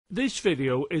This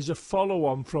video is a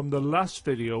follow-on from the last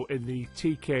video in the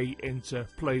tkinter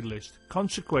playlist.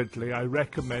 Consequently, I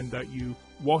recommend that you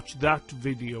watch that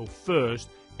video first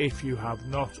if you have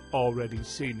not already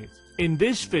seen it. In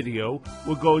this video,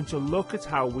 we're going to look at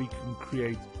how we can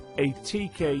create a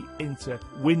tkinter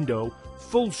window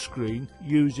full screen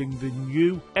using the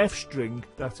new f-string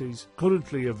that is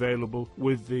currently available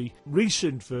with the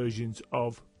recent versions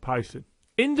of Python.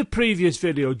 In the previous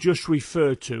video just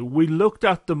referred to, we looked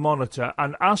at the monitor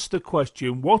and asked the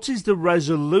question, what is the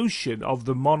resolution of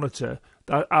the monitor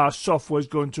that our software is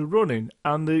going to run in?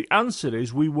 And the answer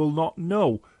is we will not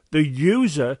know. The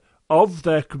user of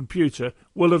their computer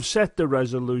will have set the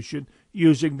resolution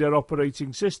using their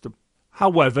operating system.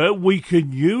 However, we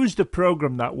can use the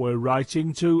program that we're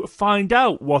writing to find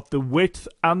out what the width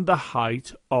and the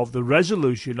height of the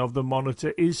resolution of the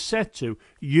monitor is set to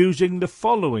using the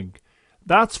following.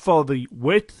 That's for the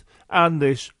width, and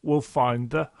this will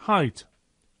find the height.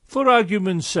 For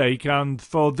argument's sake and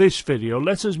for this video,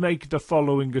 let us make the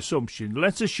following assumption.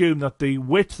 Let's assume that the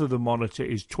width of the monitor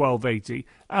is 1280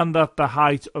 and that the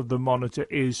height of the monitor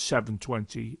is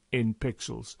 720 in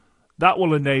pixels. That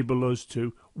will enable us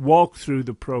to walk through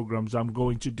the programs I'm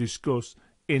going to discuss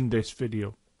in this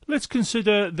video. Let's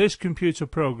consider this computer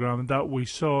program that we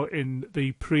saw in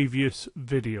the previous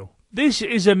video. This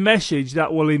is a message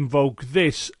that will invoke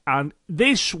this, and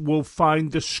this will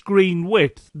find the screen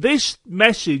width. This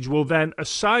message will then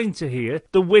assign to here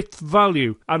the width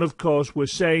value, and of course we're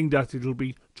saying that it'll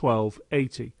be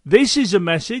 1280. This is a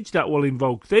message that will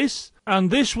invoke this, and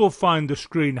this will find the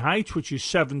screen height, which is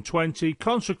 720.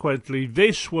 Consequently,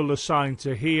 this will assign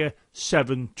to here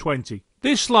 720.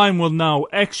 This line will now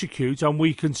execute, and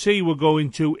we can see we're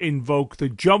going to invoke the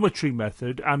geometry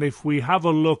method, and if we have a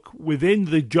look within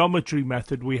the geometry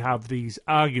method we have these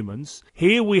arguments.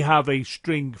 Here we have a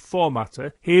string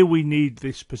formatter, here we need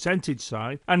this percentage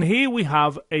sign, and here we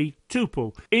have a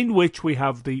tuple in which we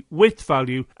have the width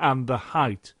value and the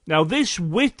height. Now this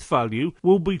width value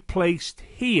will be placed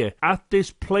here at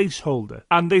this placeholder,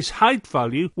 and this height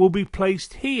value will be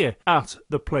placed here at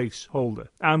the placeholder.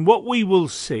 And what we will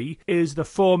see is the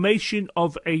formation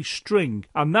of a string,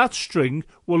 and that string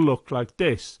will look like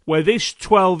this, where this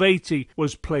 1280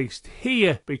 was placed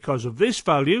here because of this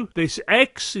value. This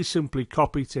X is simply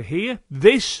copied to here.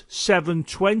 This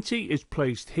 720 is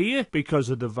placed here because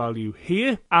of the value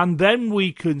here, and then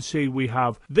we can see we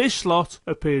have this slot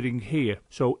appearing here.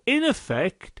 So in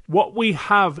effect, what we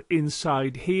have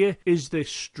inside here is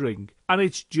this string. And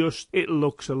it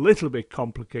looks a little bit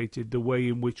complicated the way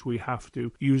in which we have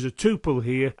to use a tuple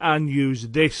here and use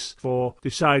this for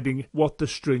deciding what the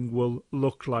string will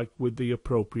look like with the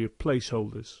appropriate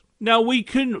placeholders. Now we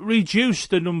can reduce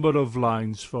the number of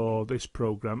lines for this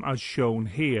program as shown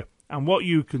here. And what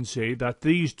you can see that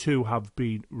these two have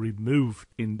been removed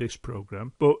in this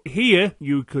program. But here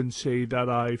you can see that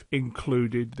I've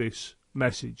included this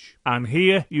message, and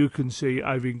here you can see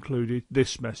I've included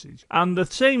this message, and the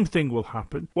same thing will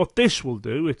happen. What this will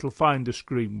do, it'll find the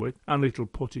screen width and it'll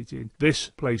put it in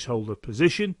this placeholder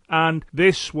position, and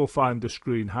this will find the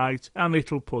screen height and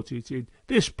it'll put it in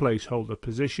this placeholder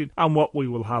position, and what we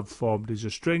will have formed is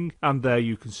a string, and there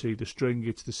you can see the string.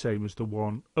 It's the same as the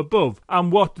one above,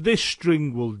 and what this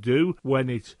string will do when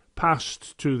it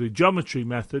passed to the geometry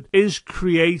method is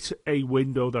create a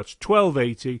window that's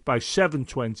 1280 by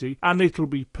 720, and it'll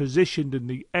be positioned in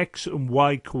the X and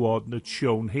Y coordinates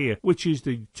shown here, which is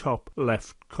the top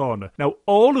left corner. Now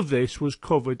all of this was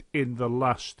covered in the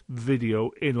last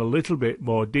video in a little bit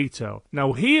more detail.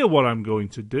 Now here what I'm going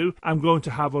to do, I'm going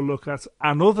to have a look at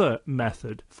another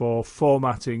method for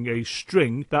formatting a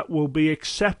string that will be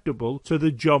acceptable to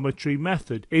the geometry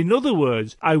method. In other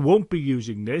words, I won't be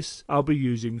using this, I'll be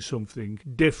using something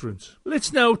different.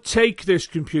 Let's now take this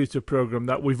computer program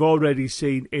that we've already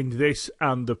seen in this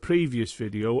and the previous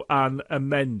video and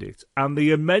amend it. And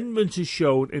the amendment is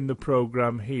shown in the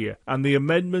program here, and the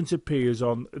amendment appears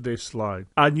on this line.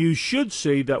 And you should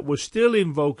see that we're still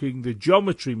invoking the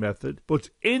geometry method, but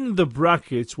in the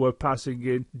brackets we're passing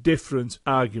in different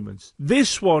arguments.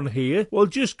 This one here, we'll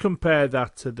just compare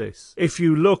that to this. If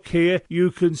you look here, you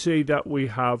can see that we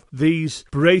have these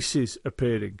braces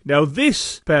appearing. Now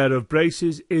this pair of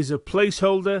braces is a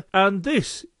placeholder, and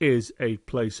this is a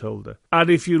placeholder. And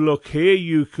if you look here,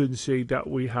 you can see that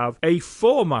we have a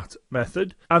format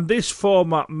method, and this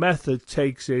format method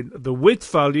takes in the width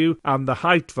value and the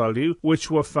height value, which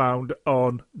were found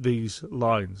on these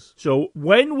lines. So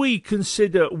when we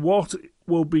consider what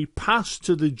will be passed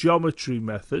to the geometry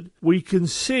method, we can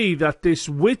see that this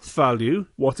width value,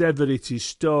 whatever it is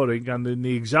storing, and in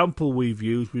the example we've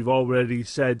used, we've already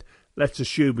said let's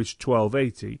assume it's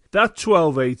 1280, that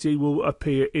 1280 will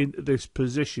appear in this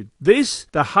position. This,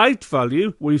 the height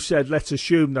value, we've said let's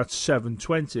assume that's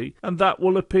 720, and that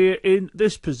will appear in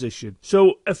this position.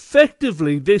 So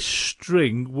effectively this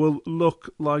string will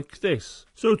look like this.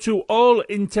 So to all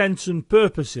intents and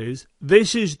purposes,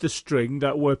 this is the string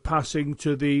that we're passing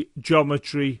to the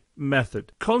geometry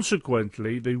method.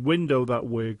 Consequently, the window that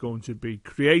we're going to be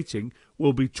creating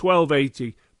will be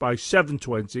 1280 by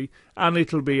 720, and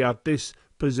it'll be at this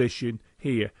position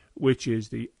here, which is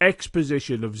the X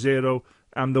position of 0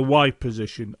 and the Y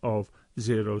position of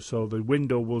 0. So the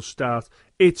window will start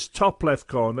its top left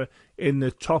corner in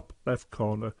the top left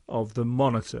corner of the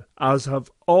monitor, as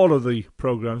have all of the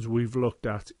programs we've looked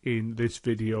at in this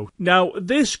video. Now,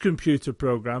 this computer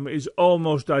program is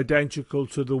almost identical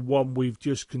to the one we've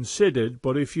just considered,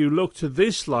 but if you look to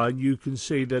this line, you can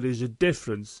see there is a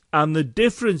difference. And the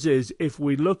difference is, if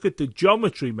we look at the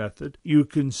geometry method, you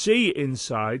can see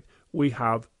inside we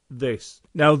have this.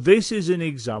 Now, this is an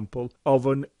example of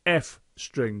an F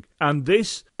string, and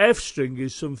this F string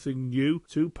is something new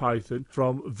to Python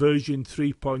from version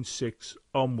 3.6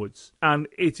 onwards, and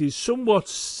it is somewhat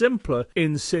simpler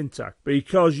in syntax,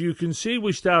 because you can see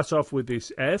we start off with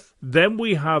this F, then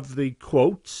we have the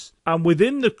quotes, and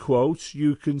within the quotes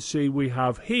you can see we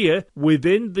have here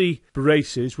within the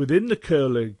braces, within the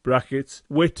curly brackets,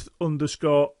 width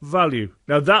underscore value.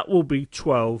 Now that will be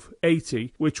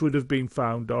 1280, which would have been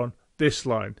found on this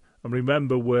line. And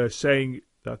remember, we're saying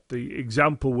that the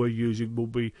example we're using will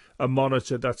be a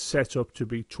monitor that's set up to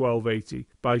be 1280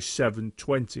 by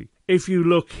 720. If you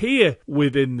look here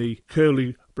within the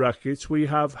curly brackets, we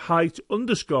have height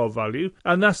underscore value,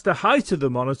 and that's the height of the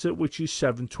monitor, which is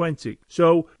 720.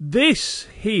 So this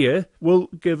here will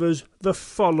give us the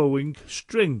following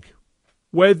string,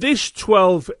 where this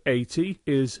 1280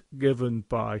 is given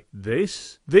by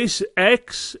this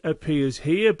X appears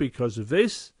here because of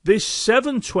this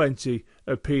 720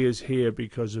 appears here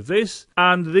because of this,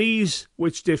 and these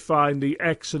which define the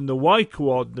X and the Y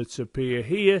coordinates appear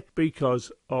here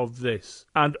because of this.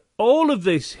 And all of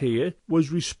this here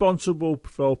was responsible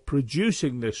for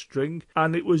producing this string,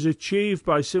 and it was achieved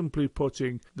by simply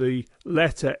putting the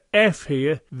letter F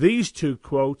here, these two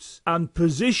quotes, and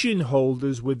position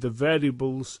holders with the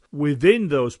variables within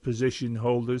those position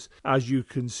holders, as you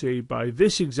can see by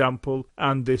this example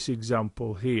and this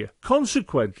example here.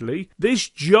 Consequently, this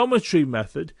geometry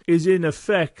method is in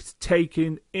effect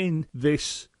taken in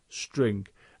this string,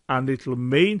 and it'll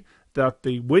mean that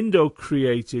the window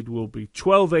created will be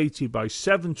 1280 by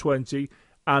 720,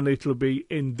 and it'll be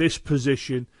in this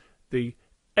position, the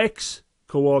X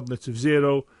coordinate of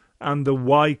 0 and the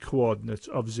Y coordinate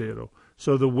of 0.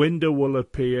 So the window will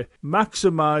appear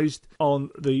maximized on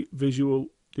the visual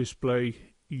display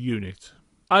unit.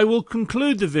 I will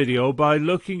conclude the video by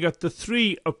looking at the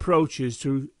 3 approaches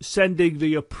to sending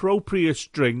the appropriate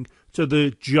string to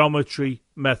the geometry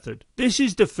method. This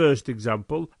is the first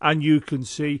example, and you can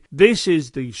see this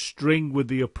is the string with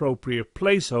the appropriate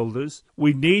placeholders.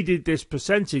 We needed this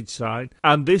percentage sign,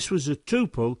 and this was a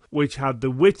tuple which had the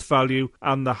width value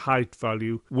and the height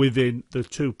value within the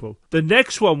tuple. The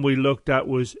next one we looked at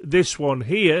was this one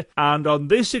here, and on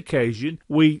this occasion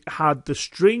we had the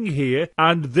string here,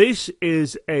 and this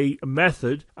is a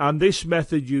method, and this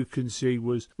method you can see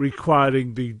was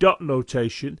requiring the dot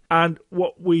notation, and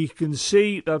what we can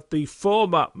see that the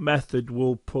format method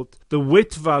will put the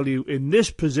width value in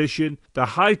this position, the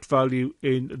height value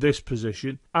in this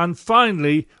position, and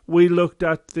finally we looked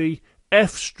at the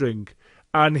F string,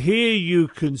 and here you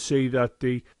can see that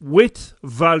the width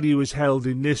value is held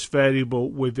in this variable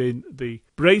within the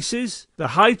braces, the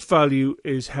height value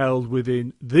is held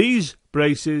within these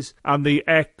braces, and the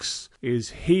X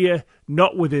is here,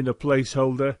 not within a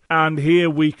placeholder, and here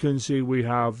we can see we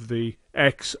have the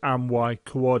X and Y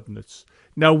coordinates.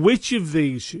 Now, which of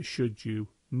these should you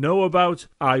know about?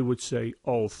 I would say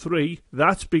all 3.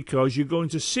 That's because you're going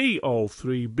to see all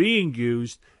 3 being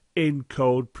used in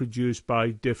code produced by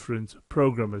different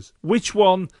programmers. Which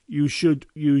one you should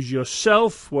use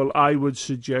yourself? Well, I would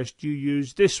suggest you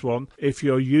use this one if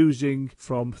you're using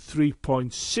from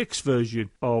 3.6 version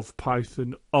of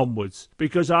Python onwards,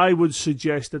 because I would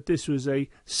suggest that this was a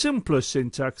simpler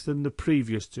syntax than the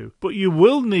previous 2. But you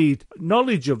will need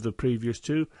knowledge of the previous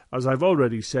 2. As I've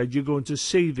already said, you're going to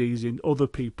see these in other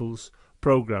people's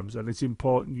programs, and it's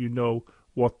important you know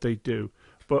what they do.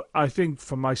 But I think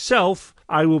for myself,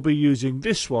 I will be using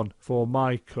this one for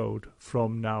my code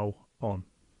from now on.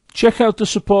 Check out the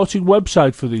supporting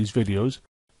website for these videos.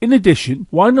 In addition,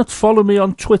 why not follow me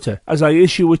on Twitter, as I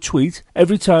issue a tweet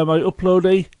every time I upload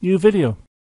a new video.